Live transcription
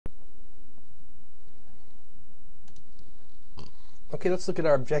Okay, let's look at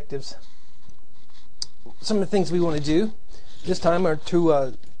our objectives. Some of the things we want to do this time are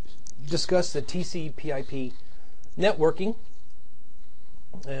to discuss the TCP/IP networking,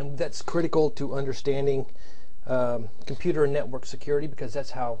 and that's critical to understanding computer and network security, because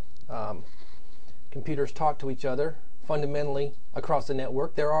that's how computers talk to each other fundamentally across the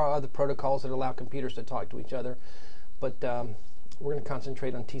network. There are other protocols that allow computers to talk to each other, but we're going to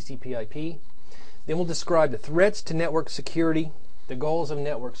concentrate on TCP/IP. Then we'll describe the threats to network security, the goals of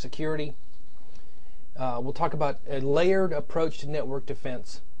network security. We'll talk about a layered approach to network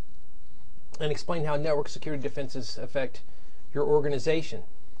defense and explain how network security defenses affect your organization.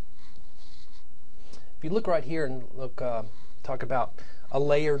 If you look right here and talk about a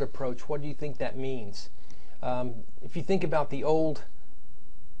layered approach, what do you think that means? If you think about the old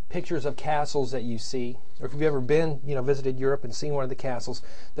pictures of castles that you see, or if you've ever been, visited Europe and seen one of the castles,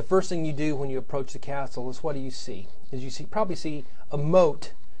 the first thing you do when you approach the castle is, what do you see? Is you probably see a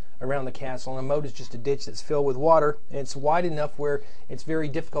moat around the castle, and a moat is just a ditch that's filled with water, and it's wide enough where it's very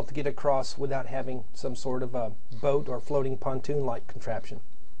difficult to get across without having some sort of a boat or floating pontoon-like contraption.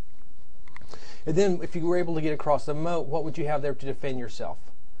 And then if you were able to get across the moat, what would you have there to defend yourself?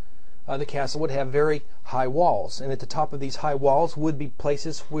 The castle would have very high walls, and at the top of these high walls would be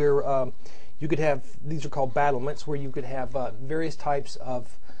places where you could have, these are called battlements, where you could have various types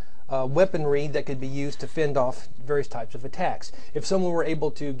of weaponry that could be used to fend off various types of attacks. If someone were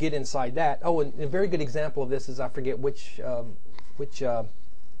able to get inside that, and a very good example of this is, I forget which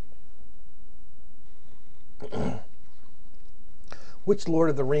Lord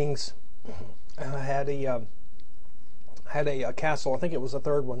of the Rings had a castle. I think it was the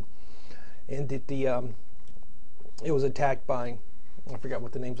third one, and it was attacked by, I forgot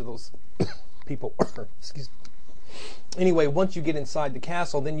what the names of those people are. Excuse me. Anyway, once you get inside the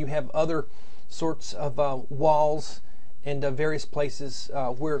castle, then you have other sorts of walls and various places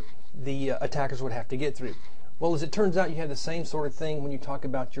where the attackers would have to get through. Well, as it turns out, you have the same sort of thing when you talk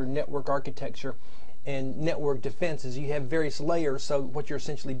about your network architecture and network defenses. You have various layers, so what you're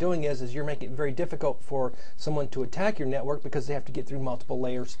essentially doing is you're making it very difficult for someone to attack your network, because they have to get through multiple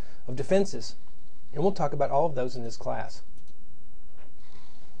layers of defenses. And we'll talk about all of those in this class.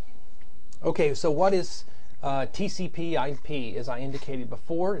 Okay, so what is TCP/IP? As I indicated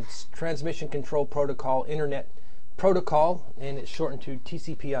before, it's Transmission Control Protocol, Internet Protocol, and it's shortened to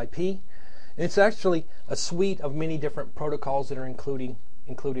TCP/IP. And it's actually a suite of many different protocols that are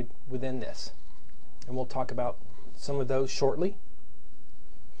included within this. And we'll talk about some of those shortly.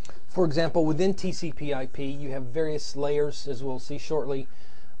 For example, within TCP/IP, you have various layers, as we'll see shortly,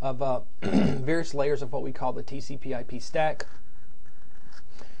 of various layers of what we call the TCP/IP stack.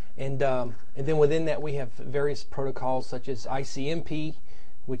 And then within that, we have various protocols such as ICMP,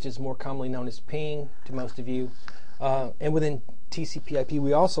 which is more commonly known as ping to most of you. And within TCP/IP,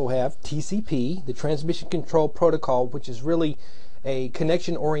 we also have TCP, the Transmission Control Protocol, which is really a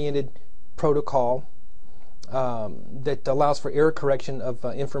connection-oriented protocol that allows for error correction of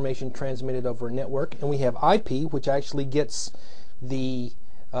information transmitted over a network. And we have IP, which actually gets the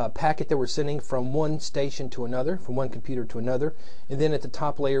packet that we're sending from one station to another, from one computer to another. And then at the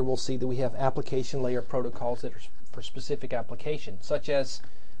top layer, we'll see that we have application layer protocols that are for specific applications, such as,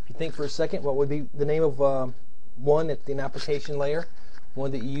 if you think for a second, what would be the name of one at an application layer?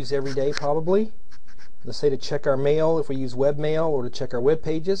 One that you use every day, probably. Let's say to check our mail, if we use webmail, or to check our web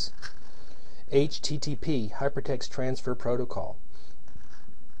pages. HTTP, Hypertext Transfer Protocol.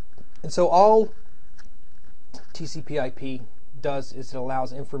 And so all TCP/IP does is it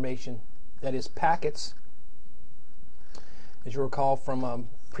allows information, that is packets. As you recall from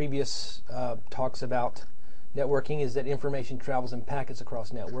previous talks about networking, is that information travels in packets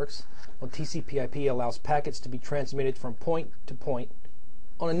across networks. Well, TCP/IP allows packets to be transmitted from point to point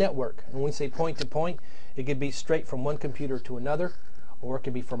on a network. And when we say point to point, it could be straight from one computer to another, or it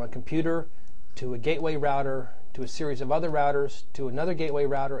could be from a computer to a gateway router, to a series of other routers, to another gateway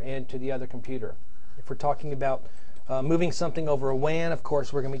router, and to the other computer. If we're talking about moving something over a WAN, of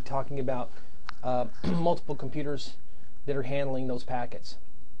course, we're going to be talking about multiple computers that are handling those packets.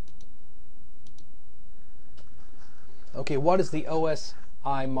 Okay, what is the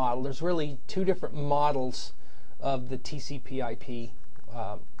OSI model? There's really two different models of the TCP/IP.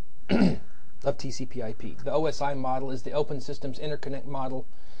 The OSI model is the Open Systems Interconnect model,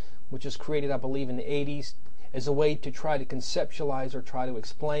 which was created, I believe, in the 80s as a way to try to conceptualize or try to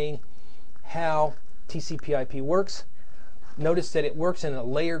explain how TCP/IP works. Notice that it works in a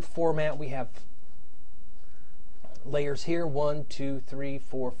layered format. We have layers here, 1, 2, 3,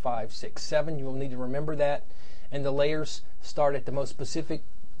 4, 5, 6, 7. You will need to remember that. And the layers start at the most specific,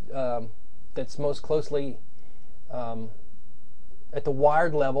 that's most closely at the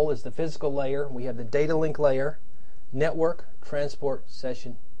wired level is the physical layer. We have the data link layer, network, transport,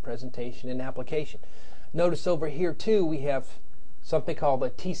 session, presentation, and application. Notice over here too we have something called a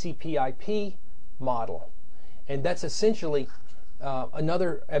TCP/IP model, and that's essentially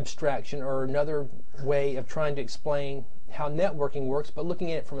another abstraction or another way of trying to explain how networking works, but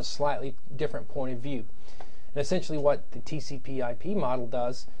looking at it from a slightly different point of view. And essentially what the TCP/IP model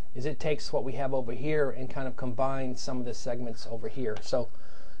does is it takes what we have over here and kind of combines some of the segments over here. So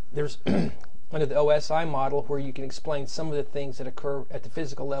there's under the OSI model where you can explain some of the things that occur at the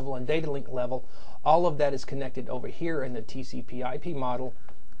physical level and data link level. All of that is connected over here in the TCP/IP model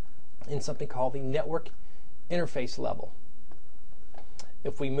in something called the network interface level.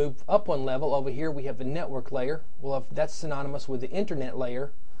 If we move up one level, over here we have the network layer. Well, that's synonymous with the internet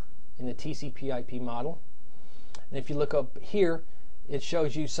layer in the TCP/IP model. And if you look up here, it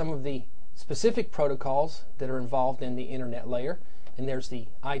shows you some of the specific protocols that are involved in the internet layer. And there's the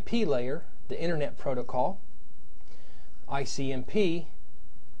IP layer, the internet protocol, ICMP,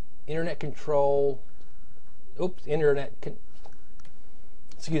 internet control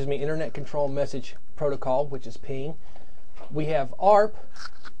message protocol, which is ping. We have ARP,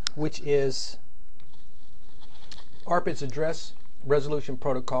 which is address resolution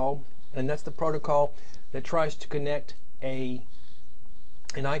protocol, and that's the protocol that tries to connect an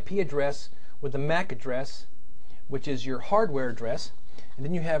IP address with a MAC address, which is your hardware address. And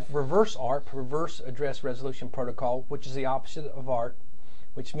then you have reverse ARP, reverse address resolution protocol, which is the opposite of ARP,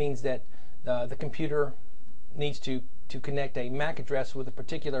 which means that the computer needs to connect a MAC address with a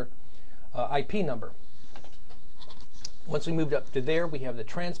particular IP number. Once we moved up to there, we have the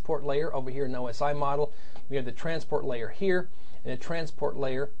transport layer over here in the OSI model. We have the transport layer here, and the transport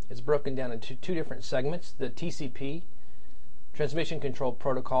layer is broken down into two different segments: the TCP, transmission control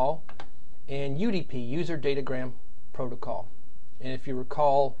protocol, and UDP, user datagram protocol. And if you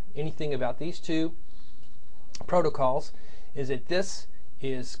recall anything about these two protocols, is that this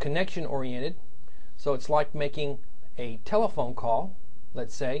is connection oriented. So it's like making a telephone call,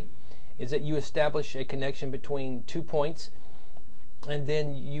 let's say, is that you establish a connection between 2 points, and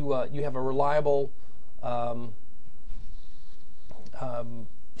then you have a reliable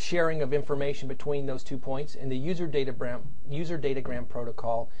sharing of information between those 2 points. And the user datagram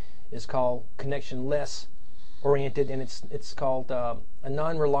protocol is called connection-less oriented, and it's called a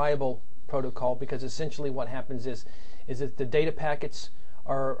non-reliable protocol, because essentially what happens is that the data packets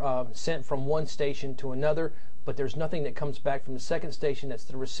are sent from one station to another, but there's nothing that comes back from the second station, that's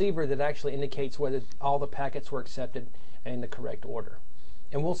the receiver, that actually indicates whether all the packets were accepted and in the correct order.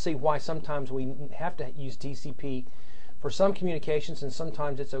 And we'll see why sometimes we have to use TCP for some communications, and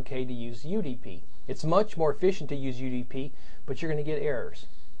sometimes it's okay to use UDP. It's much more efficient to use UDP, but you're going to get errors.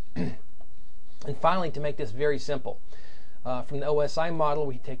 And finally, to make this very simple, from the OSI model,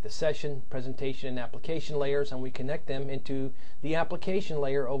 we take the session, presentation, and application layers, and we connect them into the application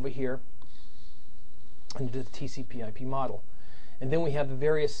layer over here into the TCP/IP model. And then we have the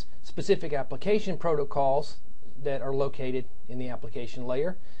various specific application protocols that are located in the application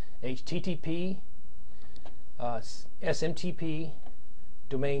layer: HTTP, SMTP,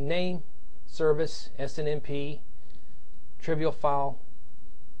 domain name service, SNMP, trivial file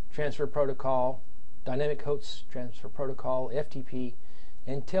transfer protocol, dynamic host transfer protocol, FTP,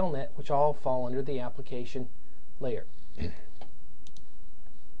 and Telnet, which all fall under the application layer.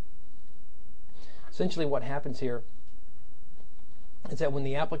 Essentially what happens here is that when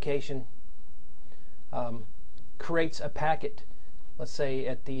the application creates a packet, let's say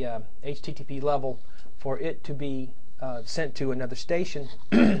at the HTTP level, for it to be sent to another station,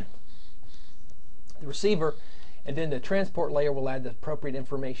 the receiver, and then the transport layer will add the appropriate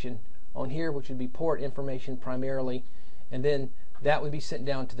information on here, which would be port information primarily, and then that would be sent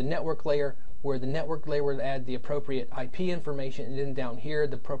down to the network layer, where the network layer would add the appropriate IP information, and then down here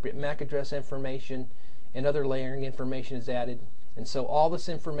the appropriate MAC address information and other layering information is added. And so all this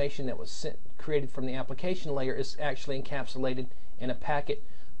information that was created from the application layer is actually encapsulated in a packet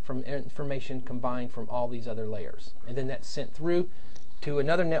from information combined from all these other layers. And then that's sent through to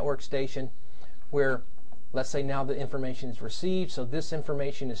another network station where, let's say now the information is received, so this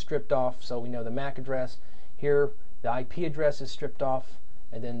information is stripped off, so we know the MAC address. Here the IP address is stripped off,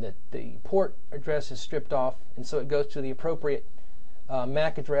 and then the port address is stripped off, and so it goes to the appropriate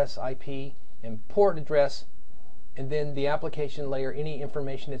MAC address, IP, and port address, and then the application layer, any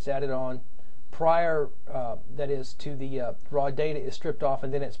information that's added on prior, that is to the raw data, is stripped off,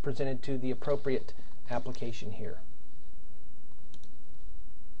 and then it's presented to the appropriate application here.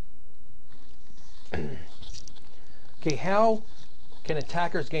 Okay, how can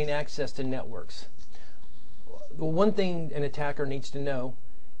attackers gain access to networks? the one thing an attacker needs to know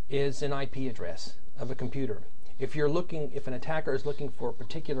is an IP address of a computer. If an attacker is looking for a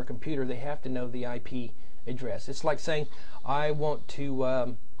particular computer, they have to know the IP address. It's like saying, I want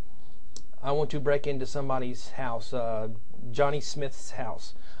to break into somebody's house, Johnny Smith's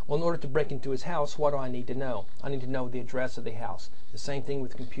house. Well, in order to break into his house, what do I need to know? I need to know the address of the house. The same thing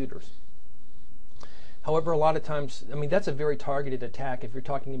with computers. However, a lot of times, I mean, that's a very targeted attack if you're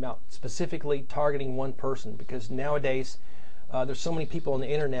talking about specifically targeting one person, because nowadays there's so many people on the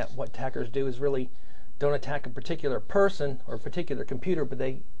internet. What attackers do is really don't attack a particular person or a particular computer, but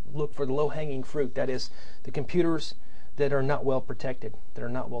they look for the low-hanging fruit. That is, the computers that are not well protected, that are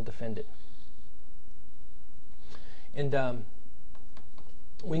not well defended. And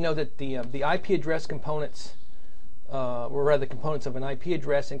we know that the IP address components, or rather the components of an IP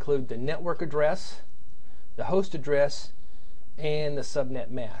address, include the network address, the host address, and the subnet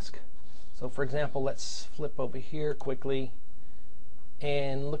mask. So for example, let's flip over here quickly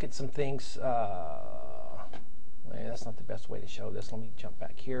and look at some things. That's not the best way to show this. Let me jump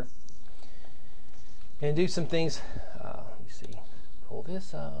back here and do some things. Let me see. Pull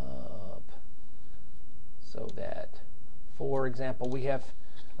this up so that, for example, we have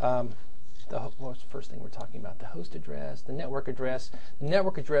what's the first thing we're talking about? The host address, the network address. The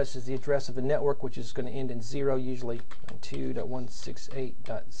network address is the address of the network, which is going to end in 0, usually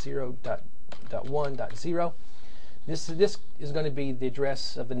 2.168.0.1.0. This is going to be the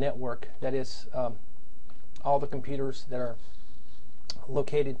address of the network. That is all the computers that are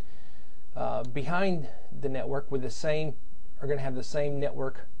located behind the network with are going to have the same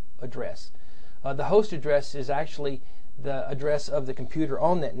network address. The host address is actually the address of the computer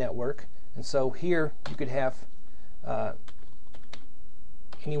on that network. And so here you could have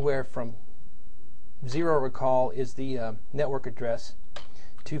anywhere from 0, recall, is the network address.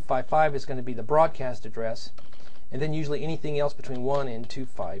 255 is going to be the broadcast address. And then usually anything else between 1 and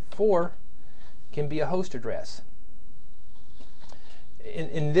 254 can be a host address.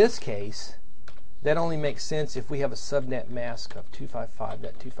 In this case, that only makes sense if we have a subnet mask of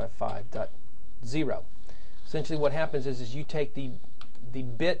 255.255.0. Essentially what happens is you take the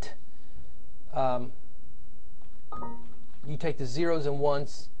bit, you take the zeros and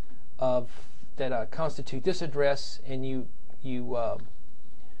ones that constitute this address, and you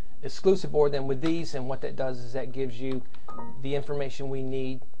exclusive OR them with these, and what that does is that gives you the information we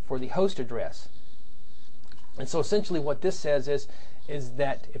need for the host address. And so essentially what this says is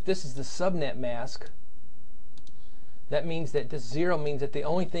that if this is the subnet mask, that means that this 0 means that the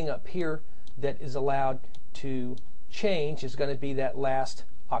only thing up here that is allowed to change is going to be that last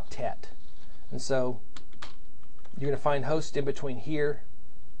octet. And so you're going to find hosts in between here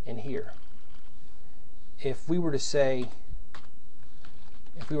and here. If we were to say,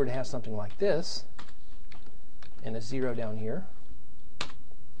 if we were to have something like this and a 0 down here,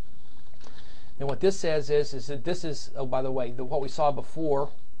 and what this says is that this is, oh, by the way, what we saw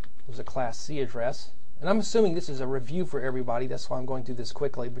before was a Class C address. And I'm assuming this is a review for everybody. That's why I'm going through this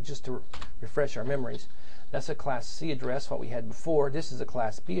quickly, but just to refresh our memories. That's a Class C address, what we had before. This is a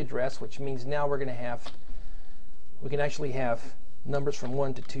Class B address, which means now we can actually have numbers from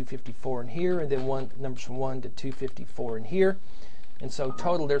 1 to 254 in here, and then numbers from 1 to 254 in here. And so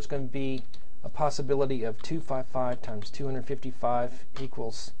total, there's going to be a possibility of 255 times 255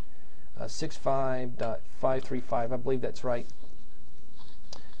 equals 65.535. I believe that's right.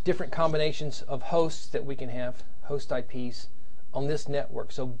 Different combinations of hosts that we can have, host IPs, on this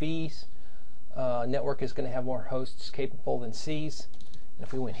network. So B's network is going to have more hosts capable than C's. And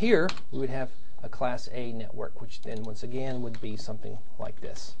if we went here, we would have a Class A network, which then once again would be something like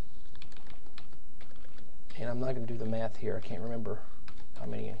this. And I'm not going to do the math here. I can't remember how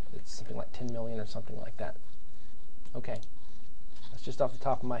many. It's something like 10 million or something like that. Okay, that's just off the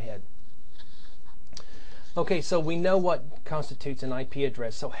top of my head. Okay, so we know what constitutes an IP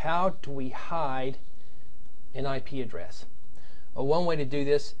address. So how do we hide an IP address? Well, one way to do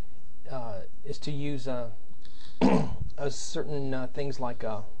this is to use certain things like,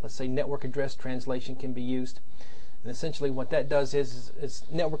 let's say, network address translation can be used. And essentially what that does is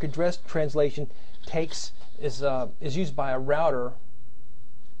network address translation is used by a router,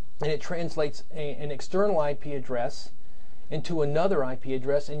 and it translates an external IP address into another IP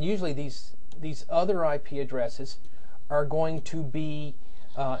address, and usually these other IP addresses are going to be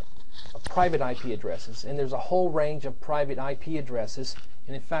private IP addresses, and there's a whole range of private IP addresses.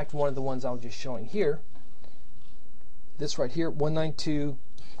 And in fact, one of the ones I was just showing here, this right here,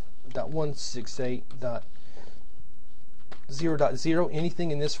 192.168.0.0,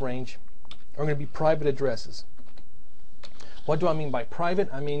 anything in this range are going to be private addresses. What do I mean by private?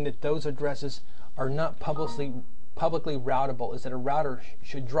 I mean that those addresses are not publicly routable is that a router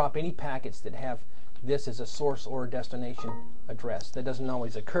should drop any packets that have this as a source or a destination address. That doesn't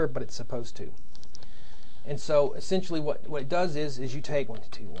always occur, but it's supposed to. And so essentially what it does is you take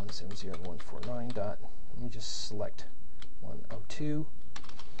 192.170.149. Let me just select 102.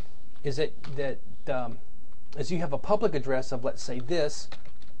 Is that as you have a public address of, let's say, this,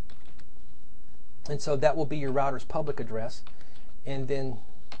 and so that will be your router's public address, and then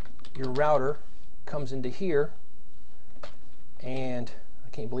your router comes into here, and I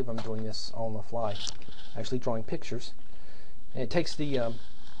can't believe I'm doing this all on the fly, actually drawing pictures, and it takes the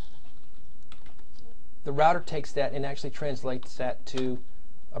router takes that and actually translates that to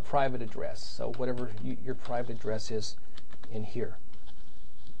a private address, so whatever your private address is in here.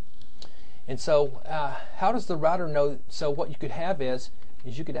 And so how does the router know? So what you could have is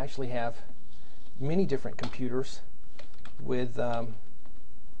you could actually have many different computers with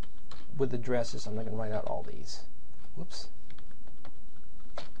addresses. I'm not going to write out all these. Whoops.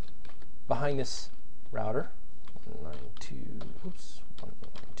 Behind this router, 192,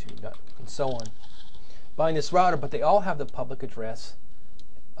 and so on. Behind this router, but they all have the public address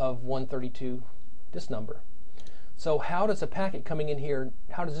of 132, this number. So how does a packet coming in here,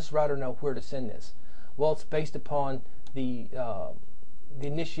 how does this router know where to send this? Well, it's based upon the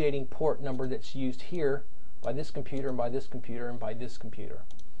initiating port number that's used here by this computer and by this computer and by this computer.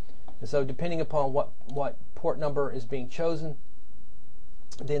 And so depending upon what port number is being chosen,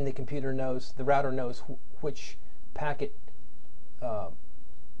 then the router knows which packet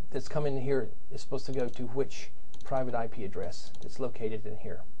that's coming in here is supposed to go to which private IP address that's located in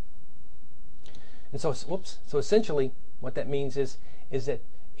here. And so, so essentially what that means is that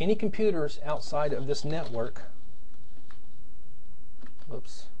any computers outside of this network,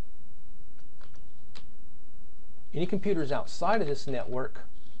 any computers outside of this network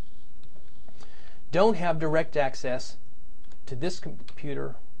don't have direct access to this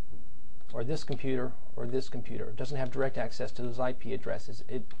computer or this computer or this computer. It doesn't have direct access to those IP addresses.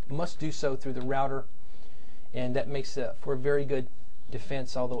 It must do so through the router, and that makes for a very good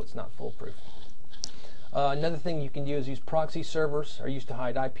defense, although it's not foolproof. Another thing you can do is use proxy servers, are used to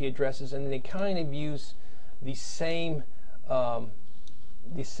hide IP addresses, and they kind of use the same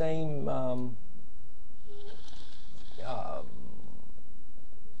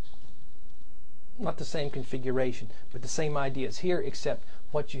not the same configuration, but the same ideas here, except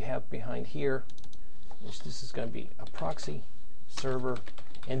what you have behind here. This is going to be a proxy server,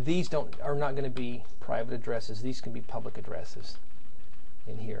 and these are not going to be private addresses. These can be public addresses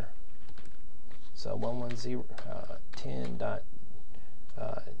in here. So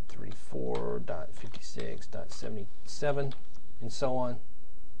 110.34.56.77 and so on.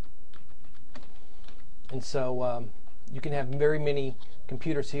 And so you can have very many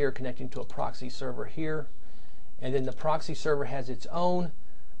computers here connecting to a proxy server here, and then the proxy server has its own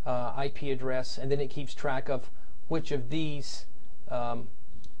IP address, and then it keeps track of which of these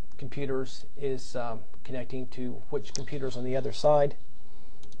computers is connecting to which computers on the other side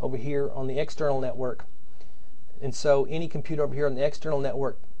over here on the external network. And so any computer over here on the external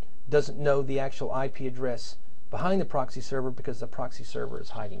network doesn't know the actual IP address behind the proxy server because the proxy server is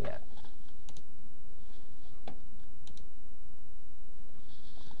hiding that.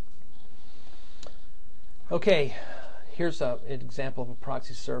 Okay, here's an example of a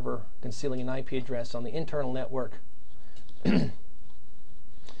proxy server concealing an IP address on the internal network.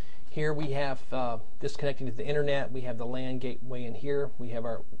 Here we have this connecting to the internet. We have the LAN gateway in here. We have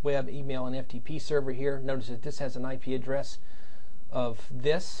our web, email, and FTP server here. Notice that this has an IP address of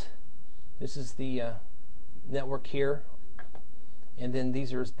this. This is the network here, and then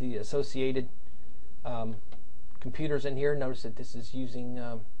these are the associated computers in here. Notice that this is using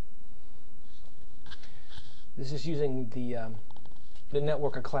the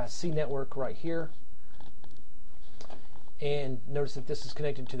network, a Class C network right here. And notice that this is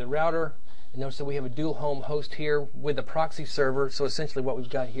connected to the router. And notice that we have a dual home host here with a proxy server. So essentially what we've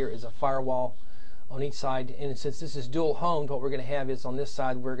got here is a firewall on each side. And since this is dual homed, what we're going to have is on this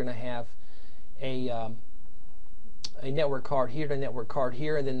side we're going to have a network card here and a network card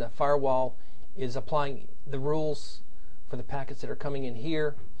here. And then the firewall is applying the rules for the packets that are coming in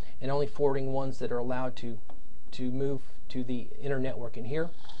here and only forwarding ones that are allowed to move to the inner network in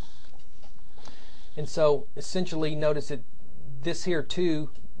here. And so essentially notice that this here too,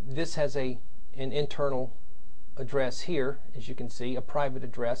 this has an internal address here, as you can see, a private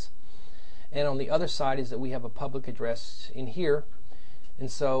address. And on the other side is that we have a public address in here.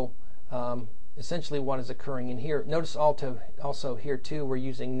 And so essentially what is occurring in here, notice also here too we're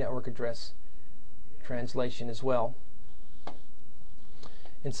using network address translation as well.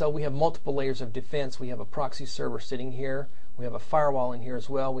 And so we have multiple layers of defense. We have a proxy server sitting here. We have a firewall in here as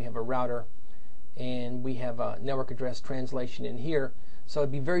well. We have a router. And we have a network address translation in here. So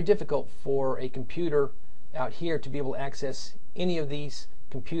it'd be very difficult for a computer out here to be able to access any of these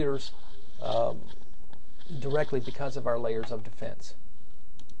computers directly because of our layers of defense.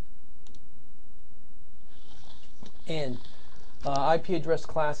 And IP address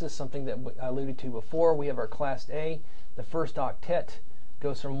classes, something that I alluded to before. We have our class A. The first octet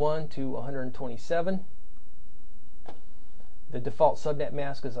goes from 1 to 127. The default subnet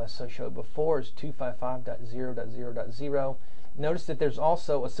mask, as I showed before, is 255.0.0.0. Notice that there's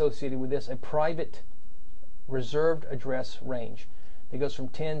also associated with this a private reserved address range. It goes from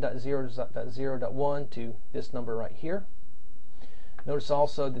 10.0.0.1 to this number right here. Notice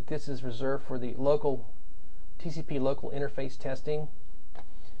also that this is reserved for the local TCP local interface testing.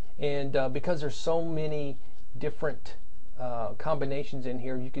 And because there's so many different combinations in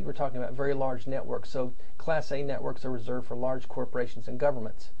here, we're talking about very large networks. So Class A networks are reserved for large corporations and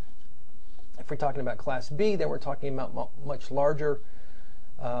governments. If we're talking about Class B, then we're talking about much larger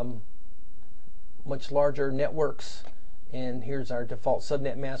networks. And here's our default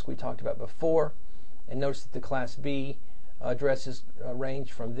subnet mask we talked about before. And notice that the Class B addresses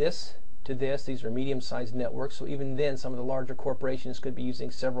range from this to this. These are medium-sized networks. So even then, some of the larger corporations could be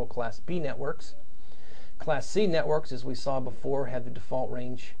using several Class B networks. Class C networks, as we saw before, have the default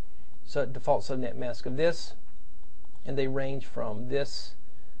range, default subnet mask of this, and they range from this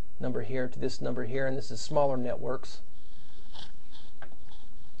number here to this number here, and this is smaller networks.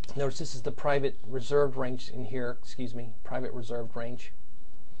 Notice this is the private reserved range in here, private reserved range.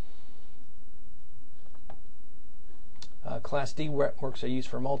 Class D networks are used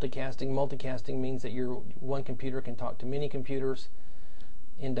for multicasting. Multicasting means that one computer can talk to many computers.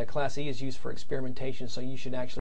 And Class E is used for experimentation, so you should actually